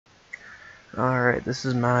Alright, this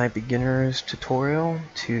is my beginner's tutorial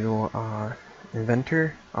to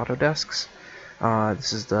Inventor Autodesks.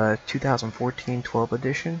 This is the 2014 12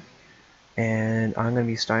 edition, and I'm going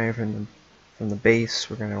to be starting from the base.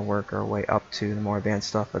 We're going to work our way up to the more advanced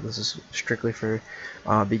stuff, but this is strictly for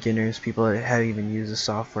beginners, people that haven't even used the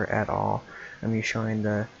software at all. I'm going to be showing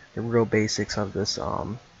the real basics of this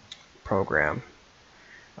program.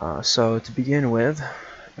 So to begin with,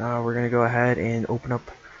 we're going to go ahead and open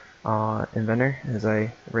up Inventor, as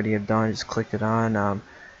I already have done. Just clicked it on.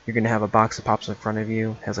 You're gonna have a box that pops in front of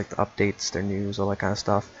you, has like the updates, their news, all that kind of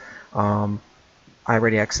stuff. I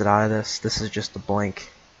already exited out of this. This is just the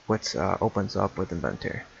blank what opens up with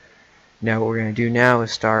Inventor. Now what we're gonna do now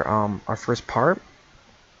is start our first part,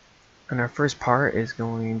 and our first part is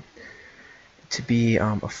going to be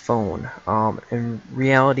a phone. In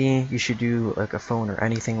reality, you should do like a phone or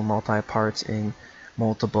anything with multi-parts in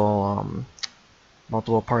multiple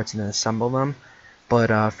parts and then assemble them,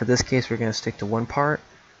 but for this case we're going to stick to one part,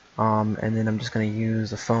 and then I'm just going to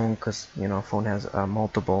use the phone because a phone has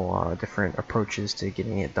multiple different approaches to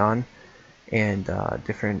getting it done, and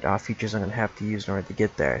different features I'm going to have to use in order to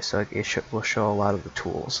get there. So it will show a lot of the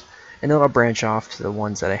tools, and then I'll branch off to the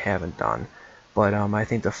ones that I haven't done, but I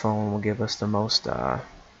think the phone will give us the most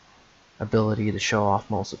ability to show off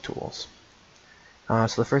most of the tools.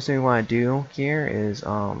 So the first thing we want to do here is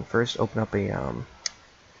first open up a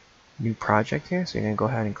new project here. So you're going to go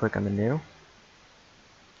ahead and click on the new,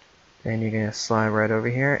 and you're going to slide right over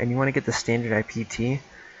here, and you want to get the standard IPT.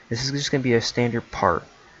 This is just going to be a standard part.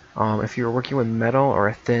 If you're working with metal or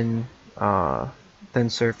a thin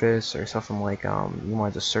surface or something like you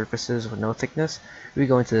want the surfaces with no thickness, we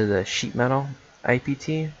go into the sheet metal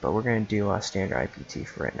IPT, but we're going to do a standard IPT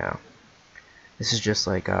for right now. This is just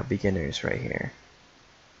like beginners right here.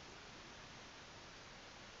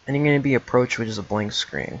 And you're going to be approached with just a blank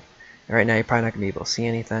screen. Right now you're probably not going to be able to see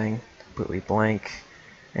anything, completely blank,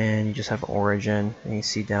 and you just have origin, and you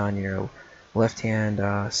see down your left hand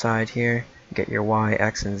side here, you get your Y,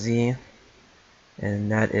 X, and Z,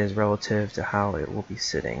 and that is relative to how it will be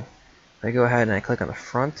sitting. If I go ahead and I click on the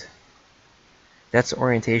front, that's the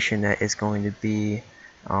orientation that is going to be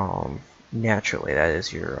naturally, that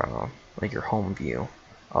is your like your home view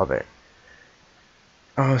of it.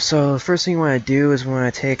 So the first thing we want to do is we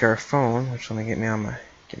want to take our phone, which let me get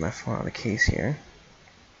my phone out of the case here.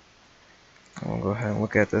 We'll go ahead and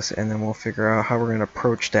look at this, and then we'll figure out how we're going to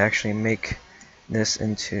approach to actually make this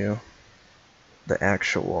into the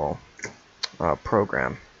actual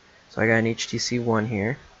program. So I got an HTC ONE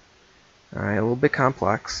here. Alright, a little bit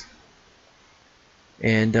complex.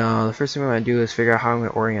 And the first thing we want to do is figure out how I'm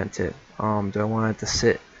going to orient it. Do I want it to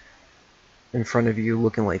sit in front of you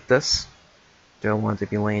looking like this? Do I want it to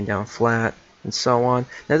be laying down flat? And so on.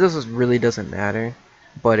 Now this really doesn't matter,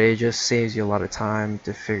 but it just saves you a lot of time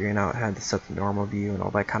to figuring out how to set the normal view and all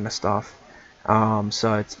that kind of stuff.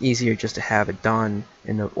 So it's easier just to have it done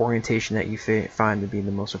in the orientation that you find to be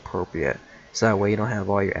the most appropriate, so that way you don't have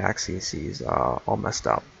all your axes all messed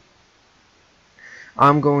up.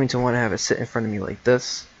 I'm going to want to have it sit in front of me like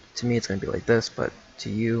this. To me it's going to be like this, but to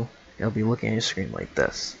you it'll be looking at your screen like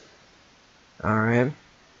this. Alright,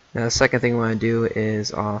 now the second thing we want to do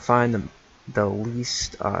is find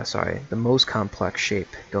the most complex shape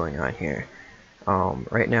going on here.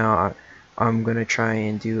 Right now I'm going to try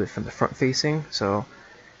and do it from the front facing. So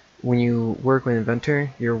when you work with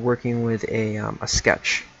Inventor, you're working with a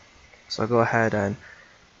sketch. So I'll go ahead, and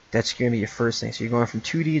that's going to be your first thing. So you're going from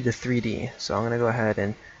 2D to 3D. So I'm going to go ahead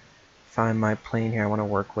and find my plane here I want to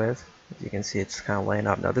work with. As you can see, it's kind of laying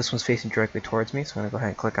up. Now this one's facing directly towards me, so I'm going to go ahead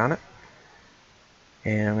and click on it.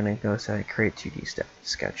 And I'm going to go ahead and create 2D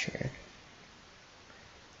sketch here.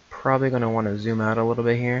 Probably going to want to zoom out a little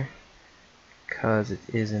bit here because it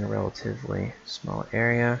is in a relatively small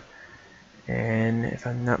area, and if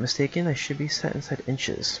I'm not mistaken I should be set inside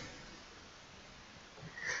inches.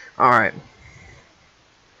 Alright,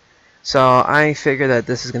 so I figure that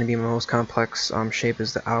this is going to be my most complex shape,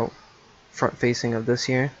 is the front facing of this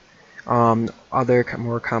here. Other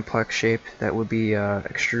more complex shape that would be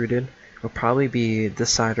extruded would probably be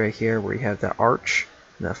this side right here, where you have that arch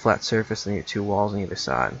and that flat surface and your two walls on either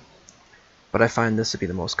side. But I find this to be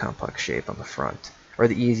the most complex shape on the front, or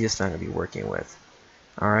the easiest thing to be working with.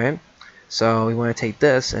 Alright, so we want to take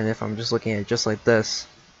this, and if I'm just looking at it just like this,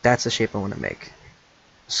 that's the shape I want to make.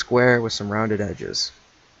 A square with some rounded edges.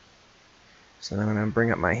 So then I'm going to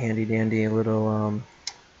bring up my handy dandy little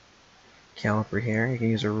caliper here. You can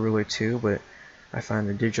use a ruler too, but I find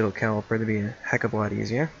the digital caliper to be a heck of a lot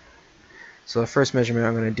easier. So the first measurement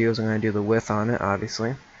I'm going to do is I'm going to do the width on it,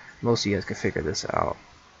 obviously. Most of you guys can figure this out.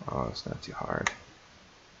 It's not too hard.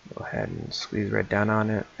 Go ahead and squeeze right down on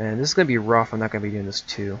it. And this is going to be rough. I'm not going to be doing this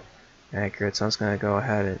too accurate, so I'm just going to go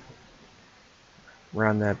ahead and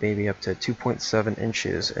round that baby up to 2.7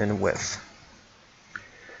 inches in width.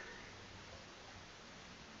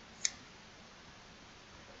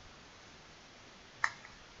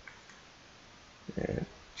 And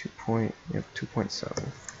 2.7.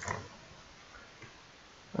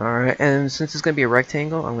 Alright, and since it's going to be a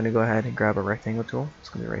rectangle, I'm going to go ahead and grab a rectangle tool. It's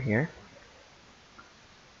going to be right here.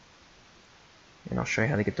 And I'll show you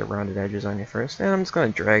how to get the rounded edges on you first. And I'm just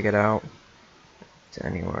going to drag it out to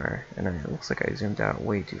anywhere. And then it looks like I zoomed out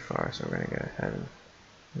way too far, so we're going to go ahead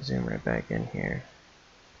and zoom right back in here.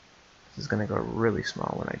 This is going to go really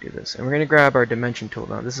small when I do this. And we're going to grab our dimension tool.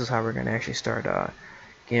 Now this is how we're going to actually start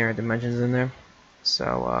getting our dimensions in there.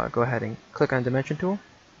 So go ahead and click on dimension tool.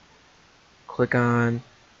 Click on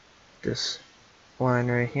this line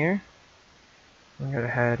right here. I'm going to go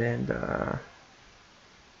ahead and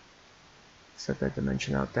set that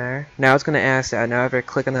dimension out there. Now it's going to ask that. Now if I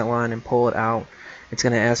click on that line and pull it out, it's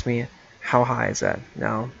going to ask me how high is that.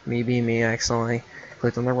 Now me being me, I accidentally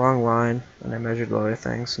clicked on the wrong line and I measured the other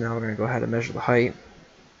things. So now we're going to go ahead and measure the height.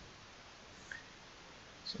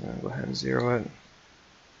 So I'm going to go ahead and zero it.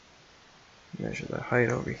 Measure the height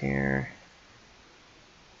over here.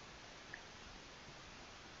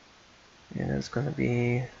 And it's going to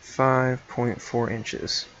be 5.4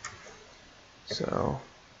 inches. So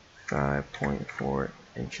 5.4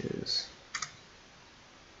 inches.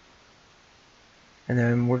 And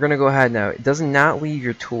then we're going to go ahead now. It does not leave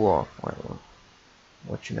your tool. I'll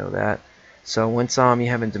let you know that. So once you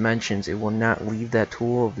have in dimensions, it will not leave that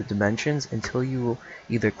tool of the dimensions until you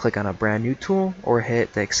either click on a brand new tool or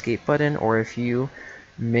hit the escape button, or if you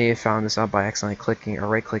may have found this out by accidentally clicking or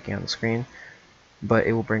right clicking on the screen, but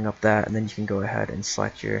it will bring up that, and then you can go ahead and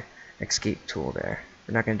select your escape tool there.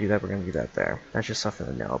 We're not going to do that, we're going to do that there. That's just something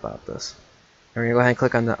to know about this. And we're going to go ahead and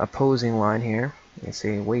click on the opposing line here. You can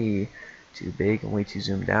see way too big and way too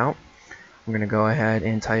zoomed out. We're going to go ahead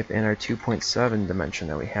and type in our 2.7 dimension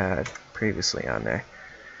that we had previously on there.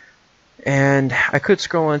 And I could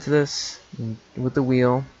scroll into this with the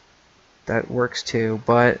wheel. That works too,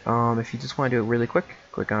 but if you just want to do it really quick,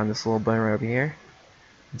 click on this little button right over here.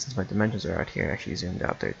 And since my dimensions are out here, I actually zoomed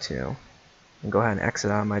out there too. And go ahead and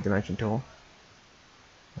exit out my dimension tool.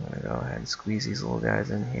 I'm going to go ahead and squeeze these little guys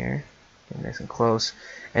in here. Get nice and close.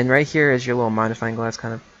 And right here is your little magnifying glass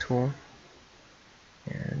kind of tool.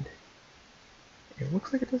 And it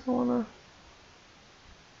looks like it doesn't want to...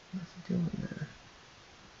 What's it doing there?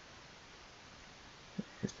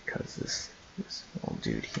 It's because this little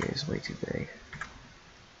dude here is way too big.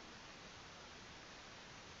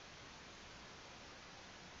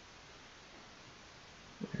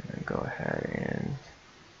 We're going to go ahead and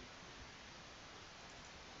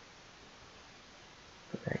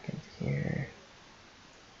put back into here.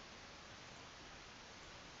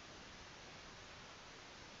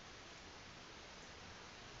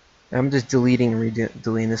 I'm just deleting and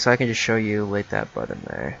deleting this so I can just show you like that button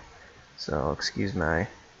there. So excuse my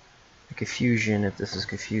confusion if this is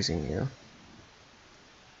confusing you,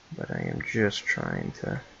 but I am just trying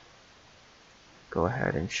to go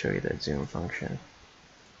ahead and show you that zoom function.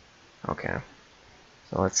 Okay,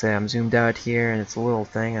 so let's say I'm zoomed out here and it's a little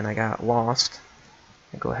thing and I got lost.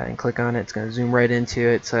 I go ahead and click on it. It's going to zoom right into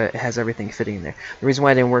it, so it has everything fitting in there. The reason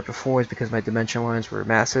why it didn't work before is because my dimension lines were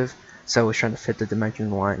massive, so I was trying to fit the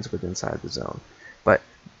dimension lines within inside the zone. But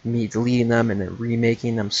me deleting them and then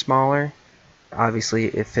remaking them smaller, obviously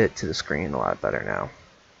it fit to the screen a lot better now.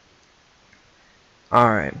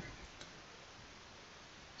 Alright,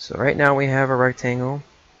 so right now we have a rectangle.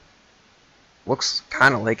 Looks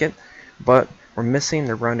kind of like it, but we're missing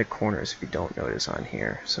the rounded corners if you don't notice on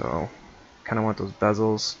here. So kind of want those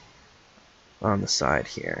bezels on the side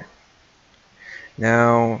here.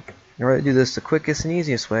 Now in order to do this the quickest and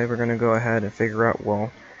easiest way, we're going to go ahead and figure out,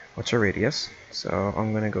 well, what's our radius. So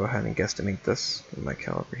I'm going to go ahead and guesstimate this with my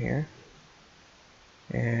caliper here.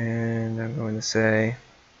 And I'm going to say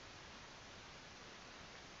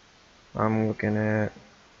I'm looking at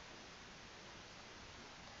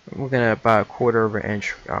about 1/4 of an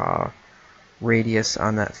inch radius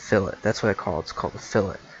on that fillet. That's what I call it. It's called a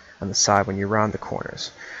fillet on the side when you round the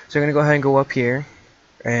corners. So you're going to go ahead and go up here,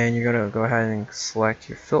 and you're going to go ahead and select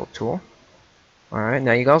your fillet tool. Alright,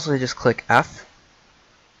 now you can also just click F.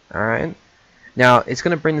 Alright, now it's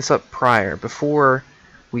going to bring this up prior. Before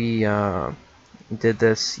we did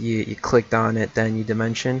this, you clicked on it, then you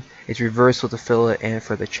dimension. It's reversed with the fillet and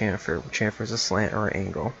for the chamfer. Chamfer is a slant or an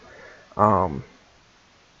angle.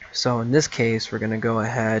 So in this case, we're going to go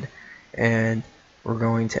ahead and we're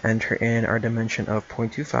going to enter in our dimension of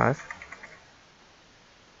 0.25.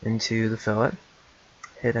 into the fillet,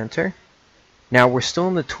 hit enter. Now we're still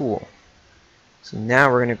in the tool, so now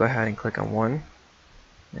we're going to go ahead and click on one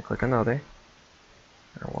and click another.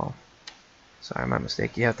 Oh well, sorry, my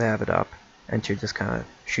mistake. You have to have it up. Enter just kind of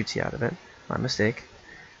shoots you out of it. My mistake.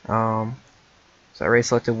 So I already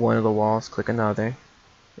selected one of the walls, click another,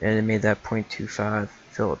 and it made that 0.25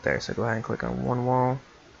 fillet there. So go ahead and click on one wall,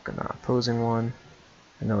 click on the opposing one,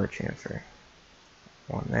 another chamfer.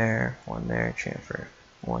 One there, chamfer.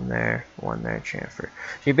 One there, chamfer. So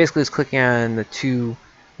you're basically just clicking on the two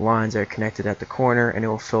lines that are connected at the corner, and it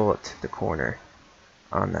will fillet the corner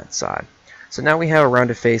on that side. So now we have a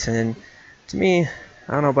rounded face, and to me,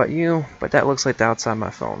 I don't know about you, but that looks like the outside of my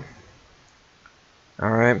phone.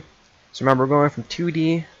 Alright, so remember, we're going from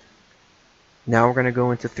 2D, now we're going to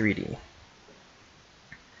go into 3D.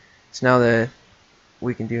 So now that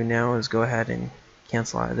we can do now is go ahead and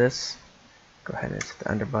cancel out of this. Go ahead and hit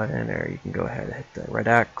the under button, or you can go ahead and hit the red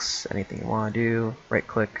X, anything you want to do, right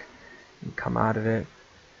click, and come out of it.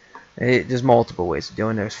 There's multiple ways of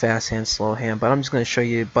doing it. There's fast hand, slow hand, but I'm just going to show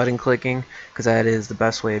you button clicking because that is the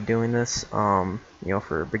best way of doing this. You know,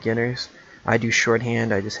 for beginners. I do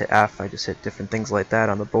shorthand. I just hit F. I just hit different things like that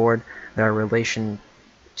on the board that are in relation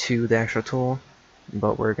to the actual tool.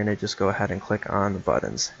 But we're going to just go ahead and click on the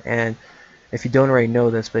buttons. And if you don't already know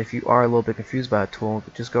this, but if you are a little bit confused by a tool,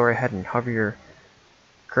 just go right ahead and hover your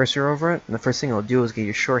cursor over it. And the first thing it'll do is get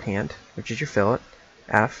your shorthand, which is your fillet,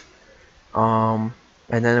 F. And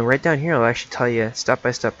then right down here, it'll actually tell you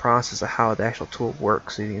step-by-step process of how the actual tool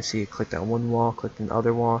works. So you can see it clicked on one wall, clicked on the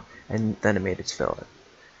other wall, and then it made its fillet.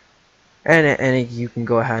 And you can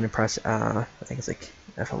go ahead and press, I think it's like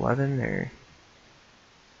F11 or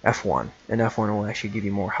F1. And F1 will actually give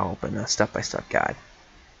you more help and a step-by-step guide.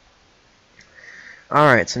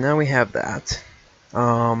 Alright, so now we have that.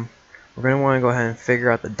 We're going to want to go ahead and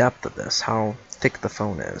figure out the depth of this, how thick the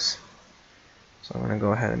phone is. So I'm going to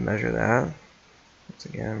go ahead and measure that. Once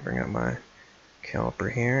again, bring up my caliper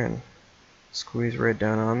here and squeeze right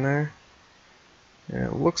down on there. And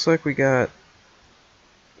it looks like we got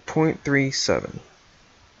 0.37.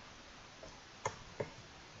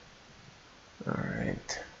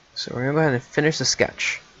 Alright, so we're going to go ahead and finish the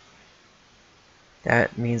sketch.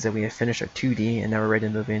 That means that we have finished our 2D and now we're ready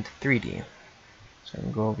to move into 3D. So I'm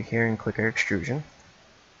going to go over here and click our extrusion.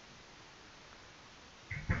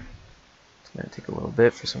 It's going to take a little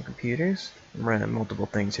bit for some computers. I'm running multiple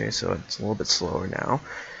things here, so it's a little bit slower now.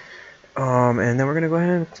 And then we're going to go ahead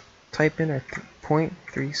and type in our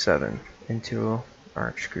 0.37 into our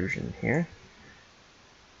extrusion here.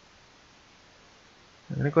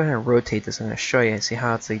 I'm going to go ahead and rotate this. I'm going to show you and see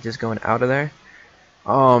how it's like just going out of there.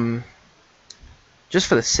 Just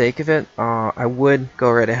for the sake of it, I would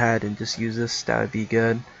go right ahead and just use this. That would be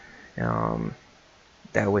good.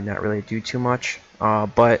 That would not really do too much.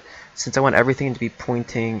 But since I want everything to be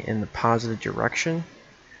pointing in the positive direction,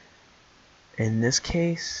 in this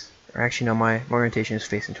case, or actually no, my orientation is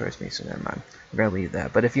facing towards me, so never mind. I'm going to leave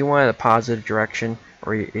that. But if you wanted a positive direction,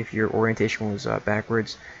 or if your orientation was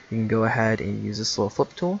backwards, you can go ahead and use this little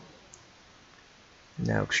flip tool.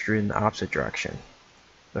 Now extrude in the opposite direction.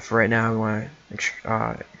 But for right now, we want to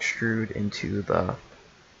extrude into the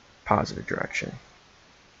positive direction.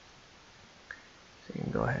 So you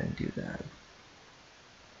can go ahead and do that.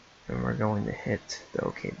 And we're going to hit the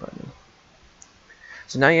OK button.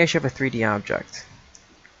 So now you actually have a 3D object.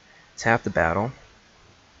 It's half the battle.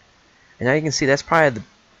 And now you can see that's probably the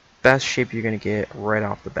best shape you're going to get right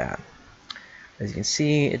off the bat. As you can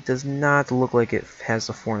see, it does not look like it has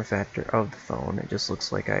the form factor of the phone. It just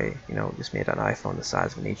looks like I, just made an iPhone the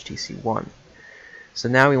size of an HTC ONE. So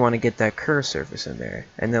now we want to get that curved surface in there.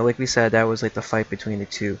 And then, like we said, that was like the fight between the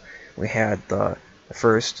two. We had the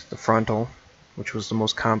frontal, which was the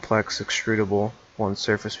most complex extrudable one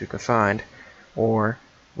surface we could find, or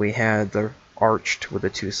we had the arched with the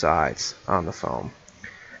two sides on the phone.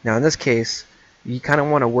 Now in this case, you kind of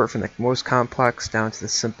want to work from the most complex down to the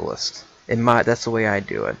simplest. That's the way I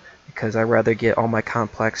do it, because I'd rather get all my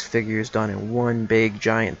complex figures done in one big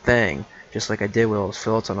giant thing, just like I did with those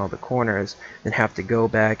fillets on all the corners, than have to go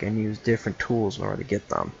back and use different tools in order to get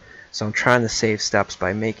them. So I'm trying to save steps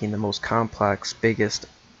by making the most complex, biggest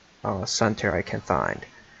center I can find.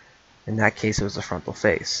 In that case, it was the frontal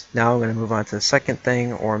face. Now I'm going to move on to the second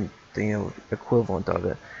thing, or the equivalent of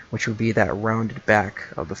it, which would be that rounded back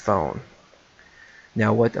of the phone.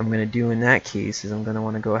 Now what I'm going to do in that case is I'm going to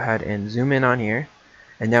want to go ahead and zoom in on here,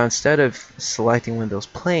 and now instead of selecting one of those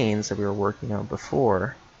planes that we were working on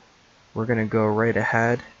before, we're going to go right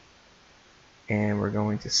ahead and we're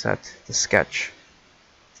going to set the sketch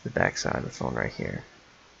to the back side of the phone right here.